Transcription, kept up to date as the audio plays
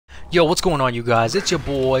Yo, what's going on, you guys? It's your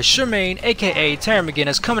boy Charmaine, aka Terry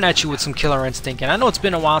McGinnis, coming at you with some Killer Instinct. And I know it's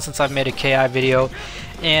been a while since I've made a KI video,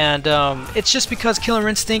 and it's just because Killer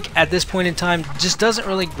Instinct at this point in time just doesn't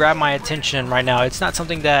really grab my attention right now. It's not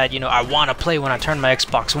something that, you know, I want to play when I turn my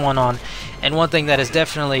Xbox One on. And one thing that has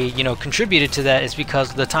definitely, you know, contributed to that is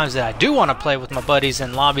because the times that I do want to play with my buddies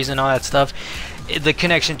and lobbies and all that stuff, the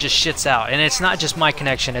connection just shits out. And it's not just my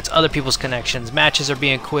connection, it's other people's connections. Matches are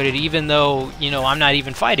being quitted even though, you know, I'm not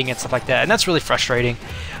even fighting and stuff like that, and that's really frustrating.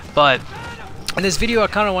 But in this video I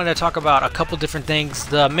kind of wanted to talk about a couple different things,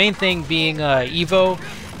 the main thing being EVO,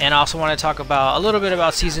 and I also want to talk about a little bit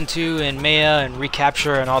about Season 2 and Maya and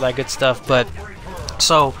recapture and all that good stuff. But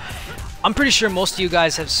so I'm pretty sure most of you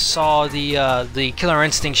guys have saw the Killer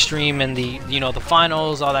Instinct stream and the, you know, the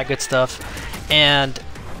finals, all that good stuff, and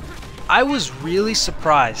I was really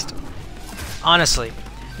surprised, honestly.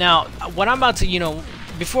 Now, what I'm about to, you know,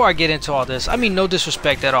 before I get into all this, I mean no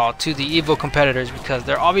disrespect at all to the EVO competitors, because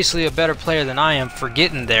they're obviously a better player than I am for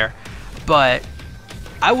getting there, but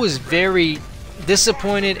I was very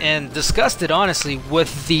disappointed and disgusted, honestly,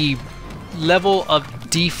 with the level of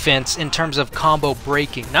defense in terms of combo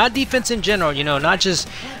breaking. Not defense in general, you know, not just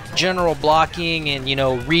general blocking and, you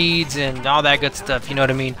know, reads and all that good stuff, you know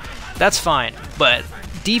what I mean? That's fine, but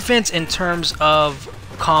defense in terms of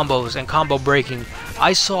combos and combo breaking,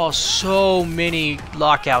 I saw so many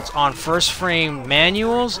lockouts on first frame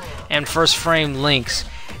manuals and first frame links,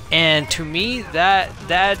 and to me that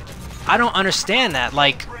I don't understand that.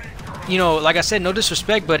 Like, you know, like I said, no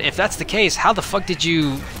disrespect, but if that's the case, how the fuck did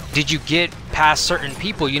you get past certain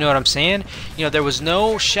people? You know what I'm saying? You know, there was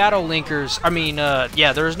no shadow linkers. I mean,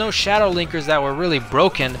 yeah, there was no shadow linkers that were really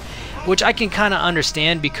broken, which I can kind of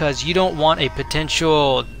understand, because you don't want a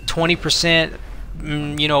potential 20%,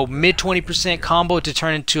 you know, mid 20% combo to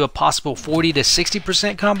turn into a possible 40 to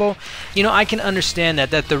 60% combo. You know, I can understand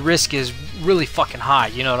that the risk is really fucking high,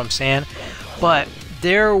 you know what I'm saying? But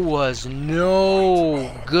there was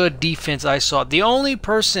no good defense I saw. The only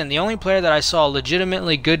player that I saw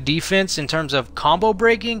legitimately good defense in terms of combo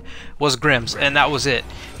breaking was Grims, and that was it.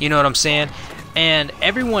 You know what I'm saying? And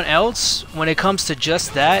everyone else, when it comes to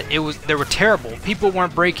just that, they were terrible. People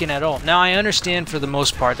weren't breaking at all. Now I understand for the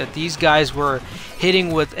most part that these guys were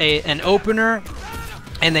hitting with an opener,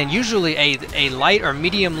 and then usually a light or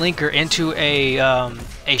medium linker into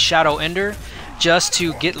a shadow ender, just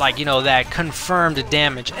to get, like, you know, that confirmed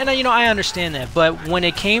damage. And you know, I understand that, but when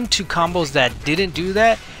it came to combos that didn't do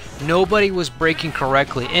that, nobody was breaking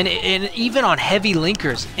correctly, and even on heavy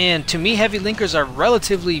linkers. And to me, heavy linkers are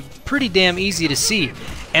relatively pretty damn easy to see,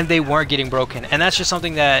 and they weren't getting broken. And that's just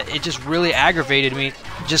something that it just really aggravated me,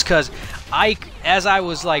 just because as I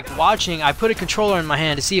was like watching, I put a controller in my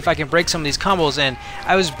hand to see if I can break some of these combos, and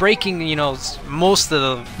I was breaking, you know, most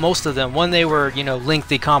of them when they were, you know,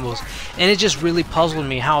 lengthy combos. And it just really puzzled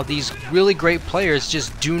me how these really great players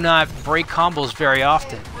just do not break combos very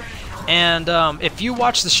often. And if you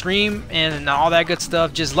watch the stream and all that good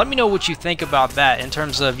stuff, just let me know what you think about that in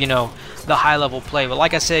terms of, you know, the high level play. But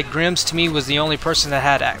like I said, Grims to me was the only person that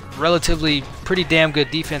had a relatively pretty damn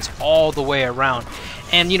good defense all the way around.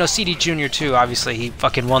 And, you know, CD Jr. too, obviously he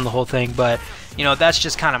fucking won the whole thing, but, you know, that's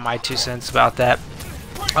just kind of my 2 cents about that.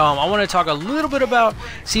 I want to talk a little bit about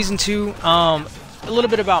Season 2, a little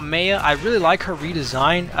bit about Maya. I really like her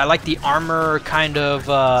redesign. I like the armor kind of,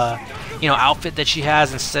 you know, outfit that she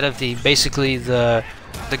has instead of basically the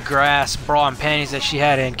grass bra and panties that she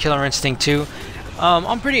had in Killer Instinct 2.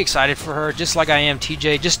 I'm pretty excited for her, just like I am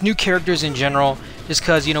TJ. Just new characters in general, just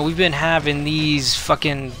because, you know, we've been having these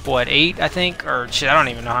fucking, what, 8 I think, or shit, I don't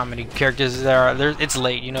even know how many characters there are. It's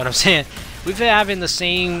late, you know what I'm saying? We've been having the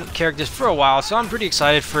same characters for a while, so I'm pretty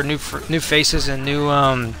excited for new faces and new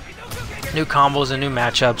combos and new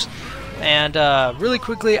matchups. And really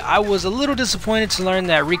quickly, I was a little disappointed to learn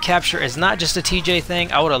that recapture is not just a TJ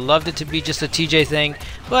thing. I would have loved it to be just a TJ thing,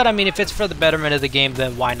 but I mean, if it's for the betterment of the game,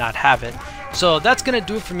 then why not have it? So that's gonna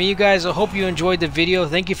do it for me, you guys. I hope you enjoyed the video.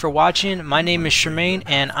 Thank you for watching. My name is Charmaine,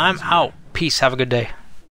 and I'm out. Peace. Have a good day.